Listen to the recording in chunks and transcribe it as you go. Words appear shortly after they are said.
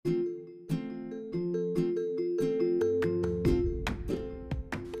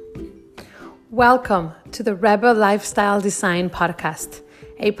Welcome to the Rebel Lifestyle Design Podcast,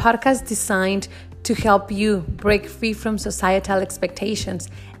 a podcast designed to help you break free from societal expectations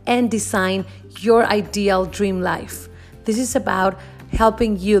and design your ideal dream life. This is about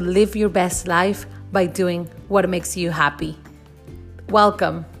helping you live your best life by doing what makes you happy.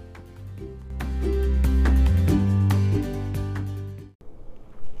 Welcome.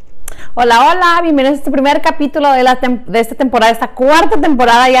 Hola, bienvenidos a este primer capítulo de esta temporada, esta cuarta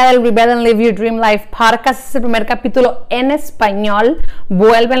temporada ya del Rebel and Live Your Dream Life Podcast. Este es el primer capítulo en español,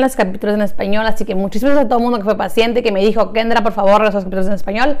 vuelven los capítulos en español, así que muchísimas gracias a todo el mundo que fue paciente, que me dijo, Kendra, por favor, los capítulos en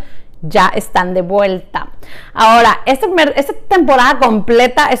español, ya están de vuelta. Ahora, esta temporada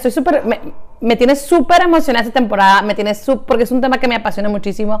completa, me tiene súper emocionada esta temporada, porque es un tema que me apasiona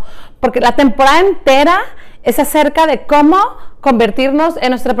muchísimo, porque la temporada entera es acerca de cómo convertirnos en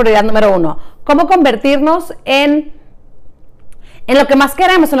nuestra prioridad número uno, cómo convertirnos en lo que más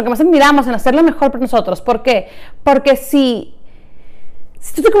queremos, en lo que más admiramos, en hacer lo mejor por nosotros. ¿Por qué? Porque si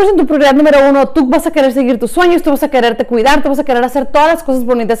tú te conviertes en tu prioridad número uno, tú vas a querer seguir tus sueños, tú vas a quererte cuidar, tú vas a querer hacer todas las cosas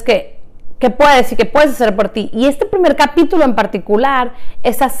bonitas que puedes y que puedes hacer por ti. Y este primer capítulo en particular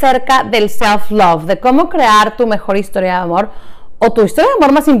es acerca del self-love, de cómo crear tu mejor historia de amor, o tu historia de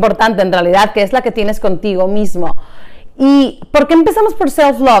amor más importante en realidad, que es la que tienes contigo mismo. ¿Y por qué empezamos por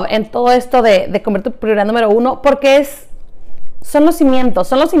self-love en todo esto de convertir tu prioridad número uno? Porque son los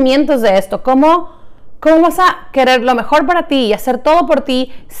cimientos de esto. ¿Cómo vas a querer lo mejor para ti y hacer todo por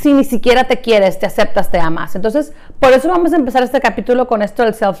ti si ni siquiera te quieres, te aceptas, te amas? Entonces, por eso vamos a empezar este capítulo con esto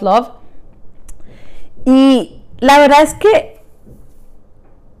del self-love. Y la verdad es que,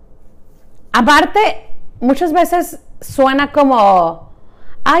 aparte, muchas veces suena como,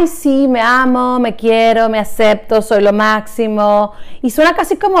 ay, sí, me amo, me quiero, me acepto, soy lo máximo. Y suena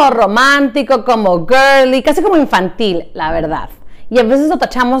casi como romántico, como girly, casi como infantil, la verdad. Y a veces lo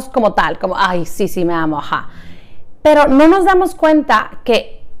tachamos como tal, como, ay, sí, me amo, ajá. Pero no nos damos cuenta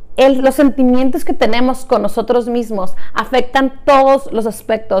que los sentimientos que tenemos con nosotros mismos afectan todos los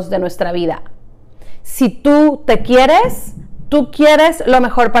aspectos de nuestra vida. Si tú te quieres, tú quieres lo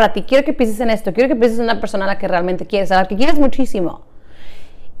mejor para ti. Quiero que pienses en esto. Quiero que pienses en una persona a la que realmente quieres, a la que quieres muchísimo.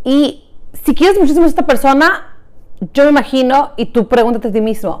 Y si quieres muchísimo a esta persona, yo me imagino, y tú pregúntate a ti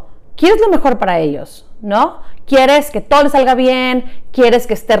mismo, ¿quieres lo mejor para ellos? ¿No? ¿Quieres que todo les salga bien? ¿Quieres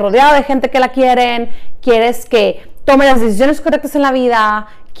que esté rodeado de gente que la quieren? ¿Quieres que tome las decisiones correctas en la vida?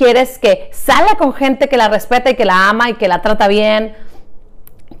 ¿Quieres que salga con gente que la respeta y que la ama y que la trata bien?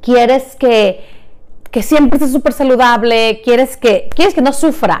 ¿Quieres que siempre esté súper saludable? ¿Quieres que no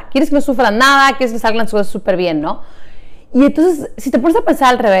sufra? ¿Quieres que no sufra nada? ¿Quieres que salgan las cosas súper bien, no? Y entonces, si te pones a pensar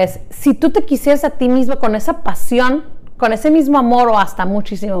al revés, si tú te quisieras a ti mismo con esa pasión, con ese mismo amor o hasta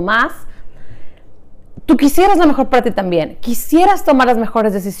muchísimo más, tú quisieras lo mejor para ti también, quisieras tomar las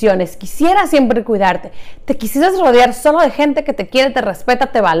mejores decisiones, quisieras siempre cuidarte, te quisieras rodear solo de gente que te quiere, te respeta,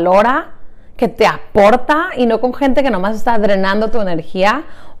 te valora, que te aporta, y no con gente que nomás está drenando tu energía,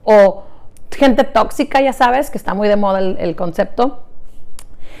 o gente tóxica, ya sabes, que está muy de moda el concepto.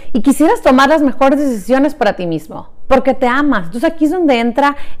 Y quisieras tomar las mejores decisiones para ti mismo, porque te amas. Entonces aquí es donde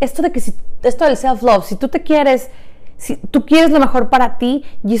entra esto del self-love. Si tú te quieres, si tú quieres lo mejor para ti,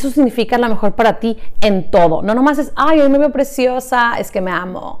 y eso significa lo mejor para ti en todo. No nomás es, ay, hoy me veo preciosa, es que me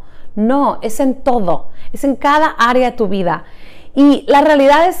amo. No, es en todo, es en cada área de tu vida. Y la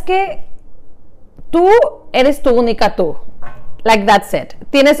realidad es que tú eres tu única tú. Like that's it.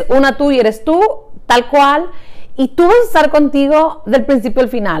 Tienes una tú y eres tú, tal cual. Y tú vas a estar contigo del principio al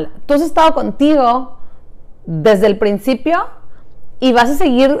final. Tú has estado contigo desde el principio y vas a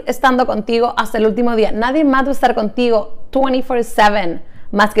seguir estando contigo hasta el último día. Nadie más va a estar contigo 24/7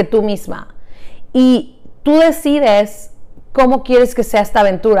 más que tú misma. Y tú decides cómo quieres que sea esta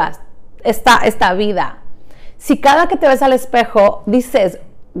aventura, esta vida. Si cada que te ves al espejo dices,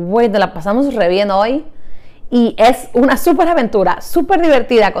 güey, te la pasamos re bien hoy, y es una súper aventura, súper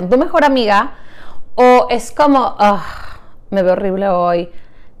divertida con tu mejor amiga, o es como, me veo horrible hoy,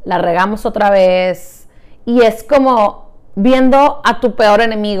 la regamos otra vez, y es como viendo a tu peor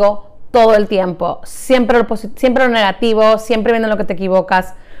enemigo todo el tiempo, siempre lo negativo, siempre viendo lo que te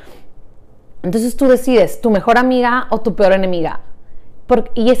equivocas. Entonces tú decides, tu mejor amiga o tu peor enemiga,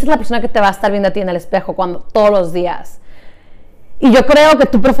 y esa es la persona que te va a estar viendo a ti en el espejo todos los días. Y yo creo que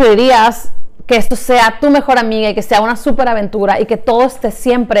tú preferirías que esto sea tu mejor amiga y que sea una súper aventura y que todo esté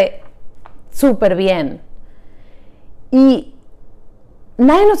siempre súper bien. Y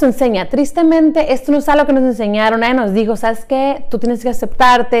nadie nos enseña, tristemente, esto no es algo que nos enseñaron, nadie nos dijo, ¿sabes qué? Tú tienes que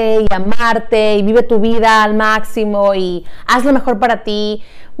aceptarte y amarte y vive tu vida al máximo y haz lo mejor para ti.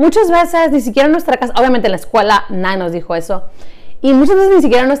 Muchas veces, ni siquiera en nuestra casa, obviamente en la escuela nadie nos dijo eso, Y muchas veces ni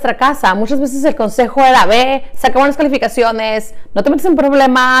siquiera en nuestra casa, muchas veces el consejo era, ve, saca buenas calificaciones, no te metes en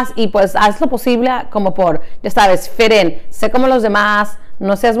problemas y pues haz lo posible como por, ya sabes, fit in, sé como los demás,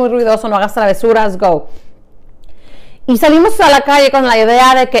 no seas muy ruidoso, no hagas travesuras, go. Y salimos a la calle con la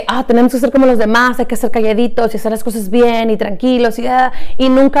idea de que tenemos que ser como los demás, hay que ser calladitos y hacer las cosas bien y tranquilos y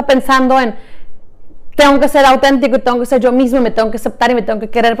nunca pensando en tengo que ser auténtico y tengo que ser yo mismo y me tengo que aceptar y me tengo que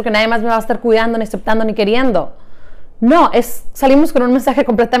querer porque nadie más me va a estar cuidando, ni aceptando, ni queriendo. No, salimos con un mensaje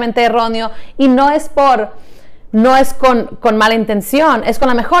completamente erróneo y no es con mala intención, es con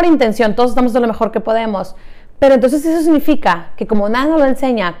la mejor intención, todos estamos de lo mejor que podemos. Pero entonces eso significa que como nadie nos lo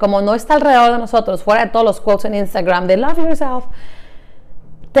enseña, como no está alrededor de nosotros, fuera de todos los quotes en Instagram de love yourself,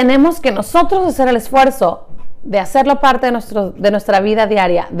 tenemos que nosotros hacer el esfuerzo de hacerlo parte de nuestra vida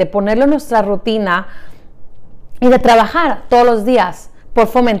diaria, de ponerlo en nuestra rutina y de trabajar todos los días por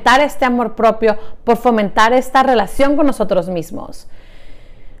fomentar este amor propio, por fomentar esta relación con nosotros mismos.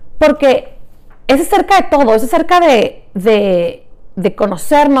 Porque es acerca de todo, es acerca de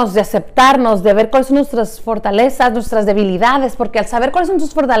conocernos, de aceptarnos, de ver cuáles son nuestras fortalezas, nuestras debilidades, porque al saber cuáles son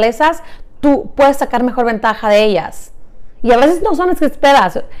tus fortalezas, tú puedes sacar mejor ventaja de ellas. Y a veces no son las que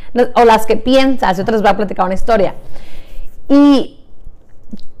esperas o las que piensas. Yo te les voy a platicar una historia. Y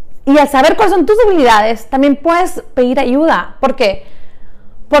al saber cuáles son tus debilidades, también puedes pedir ayuda, porque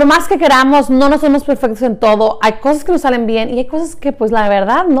por más que queramos, no nos somos perfectos en todo. Hay cosas que nos salen bien y hay cosas que pues la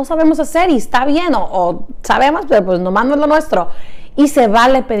verdad no sabemos hacer y está bien o sabemos, pero pues nomás no es lo nuestro. Y se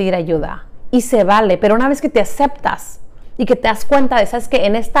vale pedir ayuda, y se vale, pero una vez que te aceptas y que te das cuenta de, sabes que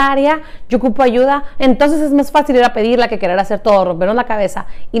en esta área yo ocupo ayuda, entonces es más fácil ir a pedirla que querer hacer todo, rompernos la cabeza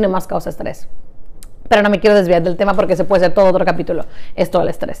y nomás causa estrés. Pero no me quiero desviar del tema porque se puede ser todo otro capítulo, es todo el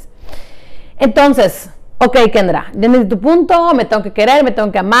estrés. Entonces, ok, Kendra, ya entendí tu punto, me tengo que querer, me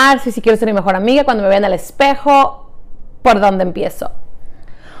tengo que amar, si quiero ser mi mejor amiga, cuando me vean al espejo, ¿por dónde empiezo?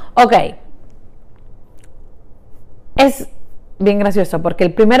 Ok, es bien gracioso, porque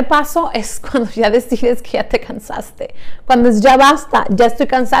el primer paso es cuando ya decides que ya te cansaste, cuando es ya basta, ya estoy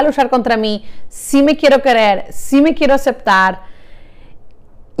cansada de luchar contra mí, sí me quiero querer, sí me quiero aceptar,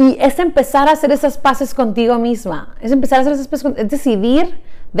 y es empezar a hacer esas paces contigo misma, es empezar a hacer esas paces, es decidir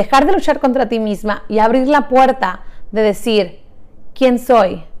dejar de luchar contra ti misma y abrir la puerta de decir quién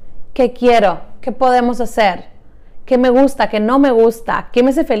soy, qué quiero, qué podemos hacer, qué me gusta, qué no me gusta, qué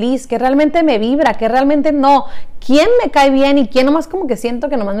me hace feliz, qué realmente me vibra, qué realmente no, quién me cae bien y quién nomás como que siento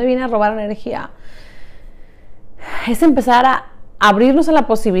que nomás me viene a robar energía. Es empezar a abrirnos a la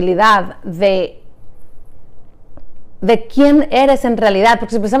posibilidad de quién eres en realidad, porque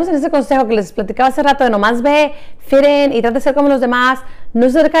si empezamos en ese consejo que les platicaba hace rato de nomás ve, fit in y trata de ser como los demás, no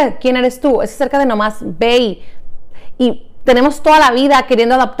es acerca de quién eres tú, es acerca de nomás ve y tenemos toda la vida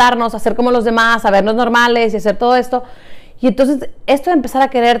queriendo adaptarnos, a ser como los demás, a vernos normales y hacer todo esto. Y entonces esto de empezar a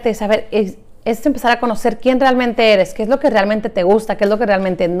quererte, saber, es empezar a conocer quién realmente eres, qué es lo que realmente te gusta, qué es lo que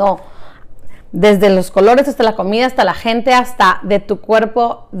realmente no. Desde los colores hasta la comida, hasta la gente, hasta de tu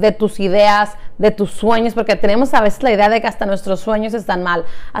cuerpo, de tus ideas, de tus sueños, porque tenemos a veces la idea de que hasta nuestros sueños están mal,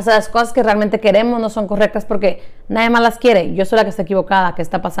 hasta las cosas que realmente queremos no son correctas porque nadie más las quiere, yo soy la que está equivocada, ¿qué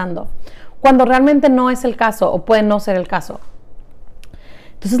está pasando? Cuando realmente no es el caso o puede no ser el caso.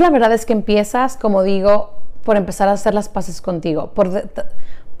 Entonces la verdad es que empiezas, como digo, por empezar a hacer las paces contigo,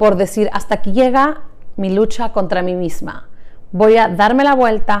 por decir, hasta aquí llega mi lucha contra mí misma, voy a darme la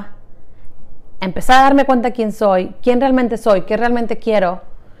vuelta, empezar a darme cuenta quién soy, qué realmente quiero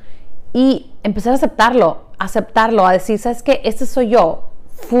y empezar a aceptarlo, a decir, ¿sabes qué? Este soy yo,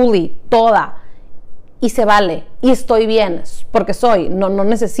 fully, toda, y se vale, y estoy bien, porque no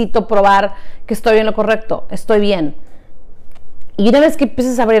necesito probar que estoy en lo correcto, estoy bien. Y una vez que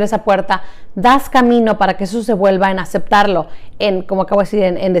empieces a abrir esa puerta, das camino para que eso se vuelva en aceptarlo, en, como acabo de decir,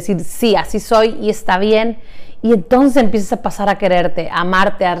 en decir, sí, así soy y está bien, y entonces empiezas a pasar a quererte, a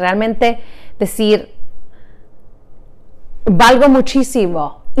amarte, a realmente decir, valgo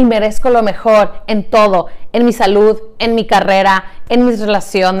muchísimo y merezco lo mejor en todo, en mi salud, en mi carrera, en mis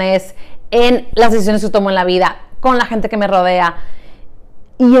relaciones, en las decisiones que tomo en la vida, con la gente que me rodea.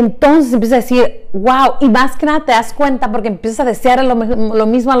 Y entonces empiezas a decir, wow, y más que nada te das cuenta porque empiezas a desear lo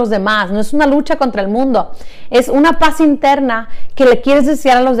mismo a los demás. No es una lucha contra el mundo, es una paz interna que le quieres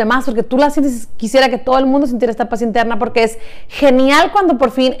desear a los demás porque tú la sientes, quisiera que todo el mundo sintiera esta paz interna porque es genial cuando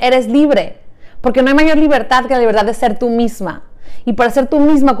por fin eres libre, porque no hay mayor libertad que la libertad de ser tú misma. Y para ser tú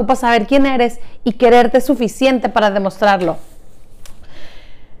misma ocupas saber quién eres y quererte suficiente para demostrarlo.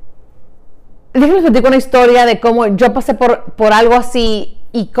 Déjenme platicar una historia de cómo yo pasé por algo así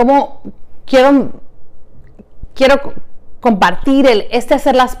y cómo quiero compartir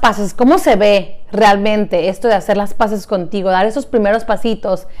hacer las paces, cómo se ve realmente esto de hacer las paces contigo, dar esos primeros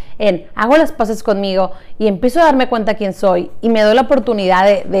pasitos en hago las paces conmigo y empiezo a darme cuenta quién soy y me doy la oportunidad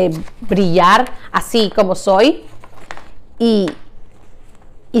de brillar así como soy y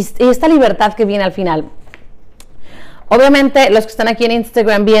esta libertad que viene al final. Obviamente los que están aquí en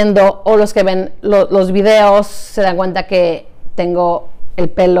Instagram viendo o los que ven los videos se dan cuenta que tengo el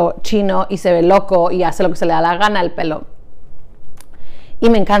pelo chino y se ve loco y hace lo que se le da la gana el pelo. Y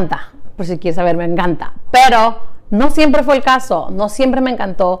me encanta, por si quieres saber, me encanta. Pero no siempre fue el caso, no siempre me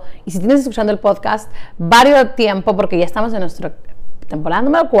encantó. Y si tienes escuchando el podcast varios tiempo, porque ya estamos en nuestra temporada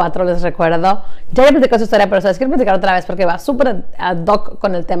número 4, les recuerdo. Ya he platicado su historia, pero se las quiero platicar otra vez porque va súper ad hoc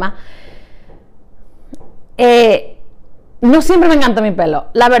con el tema. No siempre me encantó mi pelo.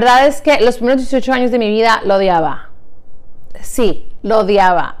 La verdad es que los primeros 18 años de mi vida lo odiaba. Sí, lo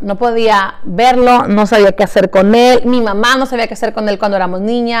odiaba, no podía verlo, no sabía qué hacer con él, mi mamá no sabía qué hacer con él cuando éramos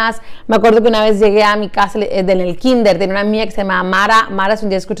niñas. Me acuerdo que una vez llegué a mi casa en el kinder, tenía una amiga que se llama Mara, si un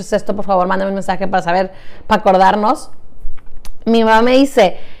día escuchas esto, por favor, mándame un mensaje para saber, para acordarnos. Mi mamá me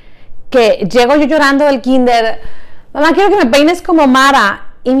dice que llego yo llorando del kinder, mamá, quiero que me peines como Mara.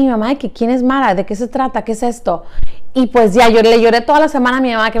 Y mi mamá, ¿quién es Mara? ¿De qué se trata? ¿Qué es esto? Y pues ya, yo le lloré toda la semana a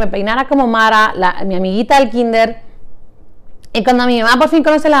mi mamá que me peinara como Mara, mi amiguita del kinder. Y cuando mi mamá por fin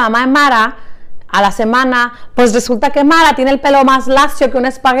conoce a la mamá de Mara, a la semana, pues resulta que Mara tiene el pelo más lacio que un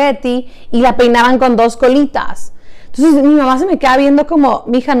espagueti y la peinaban con 2 colitas. Entonces mi mamá se me queda viendo como,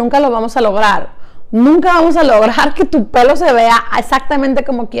 mija, nunca lo vamos a lograr. Nunca vamos a lograr que tu pelo se vea exactamente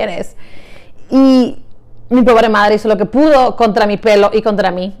como quieres. Y mi pobre madre hizo lo que pudo contra mi pelo y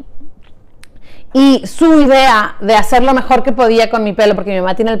contra mí. Y su idea de hacer lo mejor que podía con mi pelo, porque mi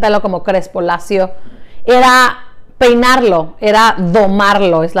mamá tiene el pelo como crespo, lacio, era peinarlo, era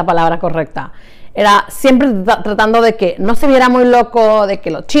domarlo, es la palabra correcta. Era siempre tratando de que no se viera muy loco, de que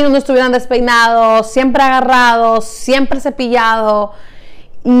los chinos no estuvieran despeinados, siempre agarrados, siempre cepillado.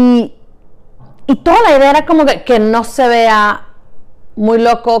 Y toda la idea era como que no se vea muy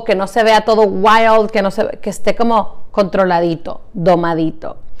loco, que no se vea todo wild, que esté como controladito,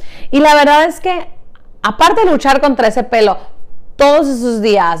 domadito. Y la verdad es que, aparte de luchar contra ese pelo, todos esos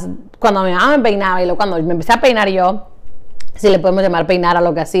días, cuando mi mamá me peinaba y luego cuando me empecé a peinar yo, si le podemos llamar peinar a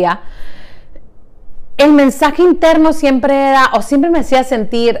lo que hacía, el mensaje interno siempre era, o siempre me hacía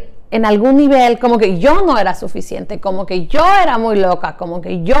sentir en algún nivel como que yo no era suficiente, como que yo era muy loca, como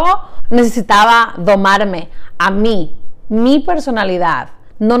que yo necesitaba domarme a mí, mi personalidad,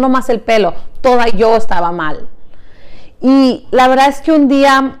 no nomás el pelo, toda yo estaba mal. Y la verdad es que un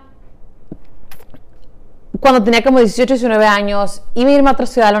día, cuando tenía como 18, 19 años, iba a irme a otra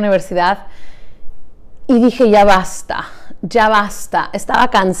ciudad a la universidad y dije, ya basta, estaba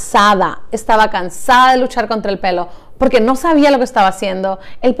cansada de luchar contra el pelo, porque no sabía lo que estaba haciendo.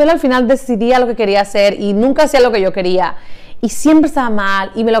 El pelo al final decidía lo que quería hacer y nunca hacía lo que yo quería. Y siempre estaba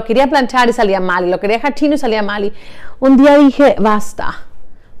mal, y me lo quería planchar y salía mal, y lo quería dejar chino y salía mal. Y un día dije, basta,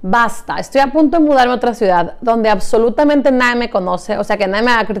 estoy a punto de mudarme a otra ciudad donde absolutamente nadie me conoce, o sea que nadie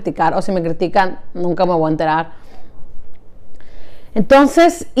me va a criticar, o si me critican, nunca me voy a enterar.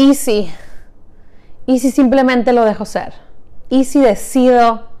 Entonces, ¿y si simplemente lo dejo ser? ¿Y si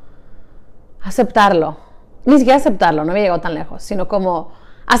decido aceptarlo? Ni siquiera aceptarlo, no había llegado tan lejos, sino como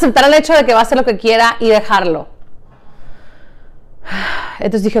aceptar el hecho de que va a hacer lo que quiera y dejarlo.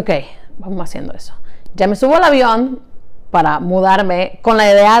 Entonces dije, ok, vamos haciendo eso. Ya me subo al avión para mudarme con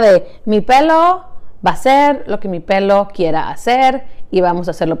la idea de mi pelo va a ser lo que mi pelo quiera hacer y vamos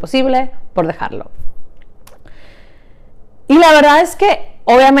a hacer lo posible por dejarlo. Y la verdad es que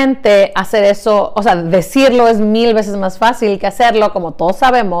obviamente hacer eso, o sea, decirlo es 1000 veces más fácil que hacerlo, como todos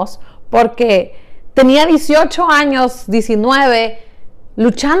sabemos, porque tenía 18 años, 19,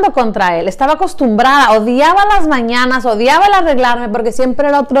 luchando contra él. Estaba acostumbrada, odiaba las mañanas, odiaba el arreglarme, porque siempre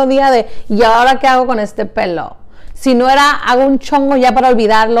era otro día de, ¿y ahora qué hago con este pelo? Si no era, hago un chongo ya para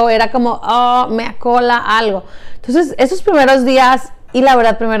olvidarlo, era como, oh, me acola algo. Entonces, esos primeros días, y la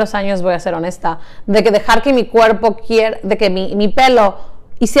verdad, primeros años, voy a ser honesta, de que dejar que mi cuerpo de que mi pelo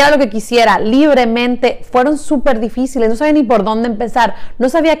hiciera lo que quisiera libremente, fueron súper difíciles. No sabía ni por dónde empezar, no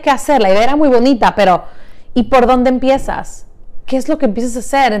sabía qué hacer. La idea era muy bonita, pero ¿y por dónde empiezas? ¿Qué es lo que empiezas a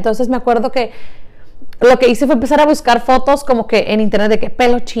hacer? Entonces me acuerdo que lo que hice fue empezar a buscar fotos como que en internet de que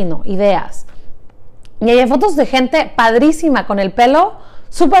pelo chino, ideas. Y había fotos de gente padrísima con el pelo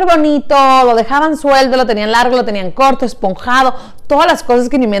súper bonito, lo dejaban suelto, lo tenían largo, lo tenían corto, esponjado, todas las cosas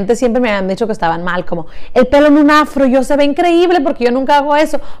que en mi mente siempre me habían dicho que estaban mal, como el pelo en un afro, yo se ve increíble porque yo nunca hago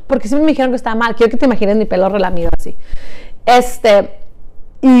eso, porque siempre me dijeron que estaba mal. Quiero que te imagines mi pelo relamido así.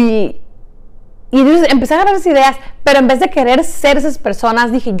 Y entonces empecé a agarrar esas ideas, pero en vez de querer ser esas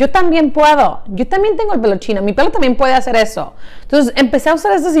personas, dije, yo también puedo, yo también tengo el pelo chino, mi pelo también puede hacer eso. Entonces empecé a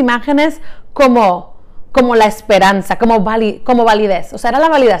usar esas imágenes como la esperanza, como validez. O sea, era la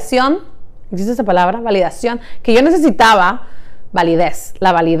validación, ¿existe esa palabra? Validación, que yo necesitaba,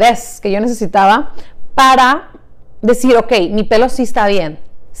 la validez que yo necesitaba para decir, ok, mi pelo sí está bien.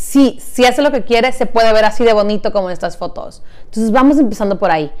 Sí, si hace lo que quiere, se puede ver así de bonito como en estas fotos. Entonces vamos empezando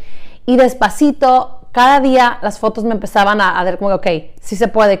por ahí. Y despacito, cada día las fotos me empezaban a ver como, ok, sí se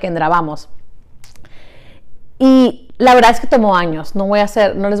puede, Kendra, vamos. Y la verdad es que tomó años. No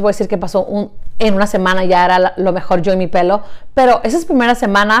les voy a decir que pasó en una semana ya era lo mejor yo y mi pelo, pero esas primeras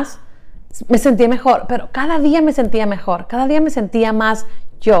semanas me sentía mejor, pero cada día me sentía mejor, cada día me sentía más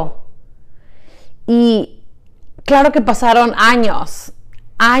yo. Y claro que pasaron años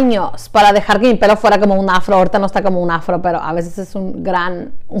para dejar que mi pelo fuera como un afro. Ahorita no está como un afro, pero a veces es un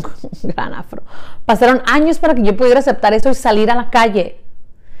gran afro. Pasaron años para que yo pudiera aceptar eso y salir a la calle.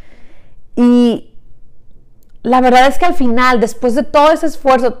 Y la verdad es que al final, después de todo ese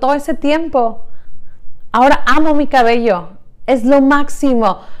esfuerzo, todo ese tiempo, ahora amo mi cabello. Es lo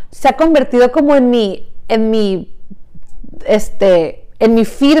máximo. Se ha convertido como en mi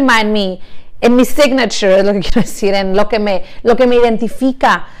firma, en mi signature, es lo que quiero decir, en lo que me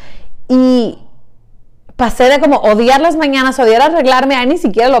identifica. Y pasé de como odiar las mañanas, odiar arreglarme, ahí ni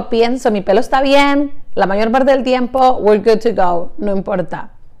siquiera lo pienso, mi pelo está bien, la mayor parte del tiempo, we're good to go, no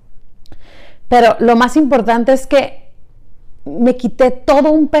importa. Pero lo más importante es que me quité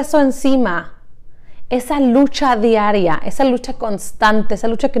todo un peso encima, esa lucha diaria, esa lucha constante, esa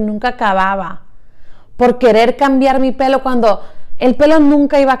lucha que nunca acababa, por querer cambiar mi pelo cuando el pelo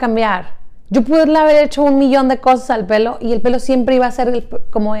nunca iba a cambiar. Yo pude haber hecho 1,000,000 de cosas al pelo y el pelo siempre iba a ser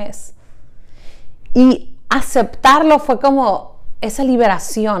como es. Y aceptarlo fue como esa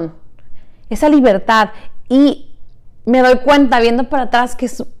liberación, esa libertad. Y me doy cuenta viendo para atrás que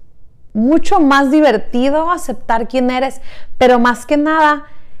es mucho más divertido aceptar quién eres, pero más que nada,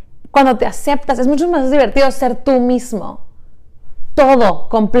 cuando te aceptas, es mucho más divertido ser tú mismo. Todo,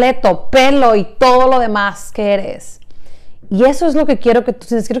 completo, pelo y todo lo demás que eres. Y eso es lo que quiero que tú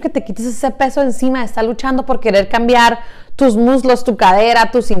sientas. Quiero que te quites ese peso encima de estar luchando por querer cambiar tus muslos, tu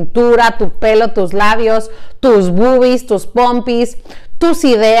cadera, tu cintura, tu pelo, tus labios, tus boobies, tus pompis, tus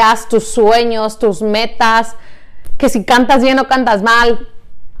ideas, tus sueños, tus metas, que si cantas bien o cantas mal,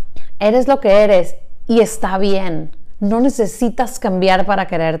 eres lo que eres y está bien. No necesitas cambiar para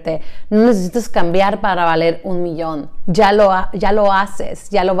quererte, no necesitas cambiar para valer 1,000,000. Ya lo haces,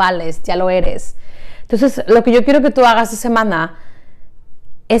 ya lo vales, ya lo eres. Entonces, lo que yo quiero que tú hagas esta semana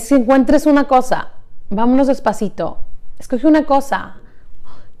es que encuentres una cosa. Vámonos despacito. Escoge una cosa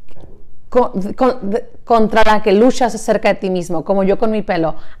contra la que luchas acerca de ti mismo, como yo con mi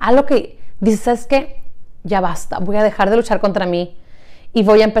pelo. Algo que dices, ¿sabes qué? Ya basta. Voy a dejar de luchar contra mí y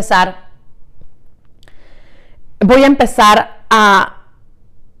voy a empezar a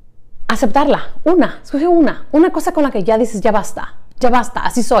aceptarla. Escoge una cosa con la que ya dices, ya basta,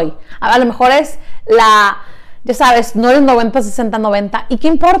 así soy. A lo mejor es ya sabes, no eres 90, 60, 90, ¿y qué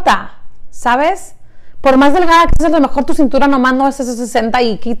importa? ¿Sabes? Por más delgada que seas, a lo mejor tu cintura nomás no es ese 60,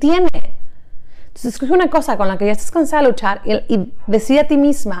 ¿y qué tiene? Entonces escoge una cosa con la que ya estás cansada de luchar y decide a ti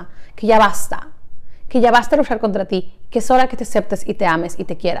misma que ya basta de luchar contra ti, que es hora que te aceptes y te ames y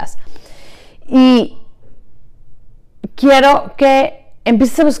te quieras. Y quiero que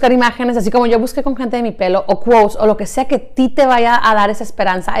empieces a buscar imágenes, así como yo busqué con gente de mi pelo, o quotes, o lo que sea que a ti te vaya a dar esa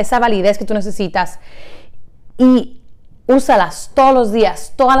esperanza, esa validez que tú necesitas. Y úsalas todos los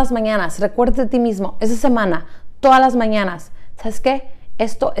días, todas las mañanas. Recuérdate de ti mismo, esa semana, todas las mañanas. ¿Sabes qué?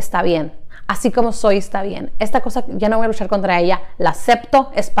 Esto está bien. Así como soy, está bien. Esta cosa ya no voy a luchar contra ella. La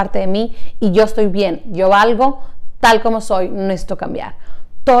acepto, es parte de mí y yo estoy bien. Yo valgo tal como soy, no necesito cambiar.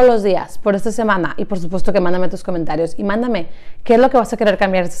 Todos los días, por esta semana. Y por supuesto que mándame tus comentarios y mándame qué es lo que vas a querer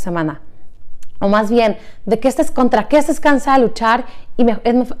cambiar esta semana. O más bien, contra qué estás cansada de luchar y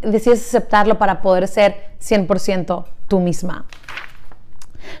decides aceptarlo para poder ser 100% tú misma.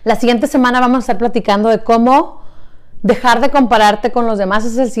 La siguiente semana vamos a estar platicando de cómo dejar de compararte con los demás.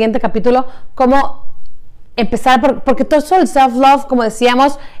 Ese es el siguiente capítulo. Cómo empezar, porque todo eso, el self-love, como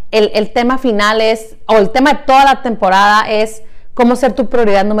decíamos, el tema final es, o el tema de toda la temporada es cómo ser tu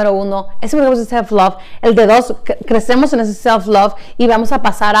prioridad número 1. Ese es el self-love. El de 2, crecemos en ese self-love y vamos a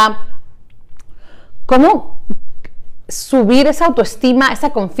pasar a cómo subir esa autoestima,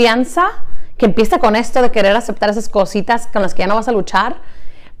 esa confianza que empieza con esto de querer aceptar esas cositas con las que ya no vas a luchar,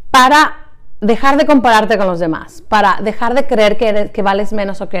 para dejar de compararte con los demás, para dejar de creer que vales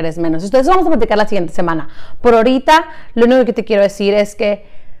menos o que eres menos. Entonces vamos a platicar la siguiente semana. Por ahorita, lo único que te quiero decir es que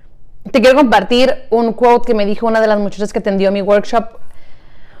te quiero compartir un quote que me dijo una de las muchachas que atendió mi workshop,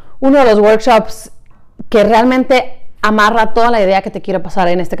 uno de los workshops que realmente amarra toda la idea que te quiero pasar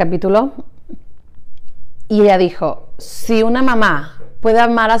en este capítulo. Y ella dijo, si una mamá puede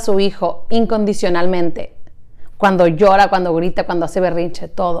amar a su hijo incondicionalmente, cuando llora, cuando grita, cuando hace berrinche,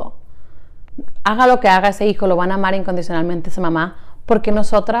 todo, haga lo que haga ese hijo, lo van a amar incondicionalmente esa mamá, porque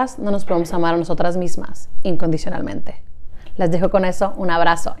nosotras no nos podemos amar a nosotras mismas incondicionalmente. Les dejo con eso, un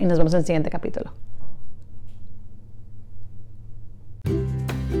abrazo y nos vemos en el siguiente capítulo.